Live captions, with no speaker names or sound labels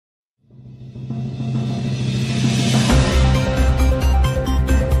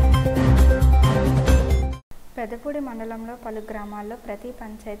పెద్దపూడి మండలంలో పలు గ్రామాల్లో ప్రతి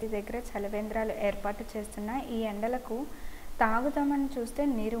పంచాయతీ దగ్గర చలివేంద్రాలు ఏర్పాటు చేస్తున్న ఈ ఎండలకు తాగుదామని చూస్తే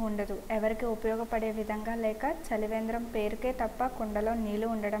నీరు ఉండదు. ఎవరికి ఉపయోగపడే విధంగా లేక చలివేంద్రం పేరుకే తప్ప కుండలో నీళ్లు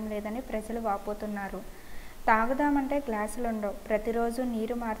ఉండడం లేదని ప్రజలు వాపోతున్నారు. తాగుదామంటే గ్లాసులుండవు. ప్రతిరోజు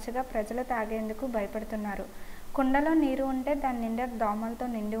నీరు మార్చగా ప్రజలు తాగేందుకు భయపడుతున్నారు. కుండలో నీరు ఉంటే దాని నిండా దోమలతో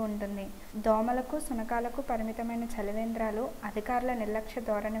నిండి ఉంటుంది. దోమలకు, సునకాలకు పరిమితమైన చలివేంద్రాలు అధికారుల నిర్లక్ష్య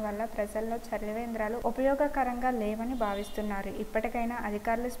ధోరణి వల్ల ప్రజల్లో చలివేంద్రాలు ఉపయోగకరంగా లేవని భావిస్తున్నారు. ఇప్పటికైనా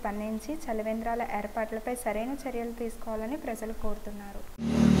అధికారులు స్పందించి చలివేంద్రాల ఏర్పాట్లపై సరైన చర్యలు తీసుకోవాలని ప్రజలు కోరుతున్నారు.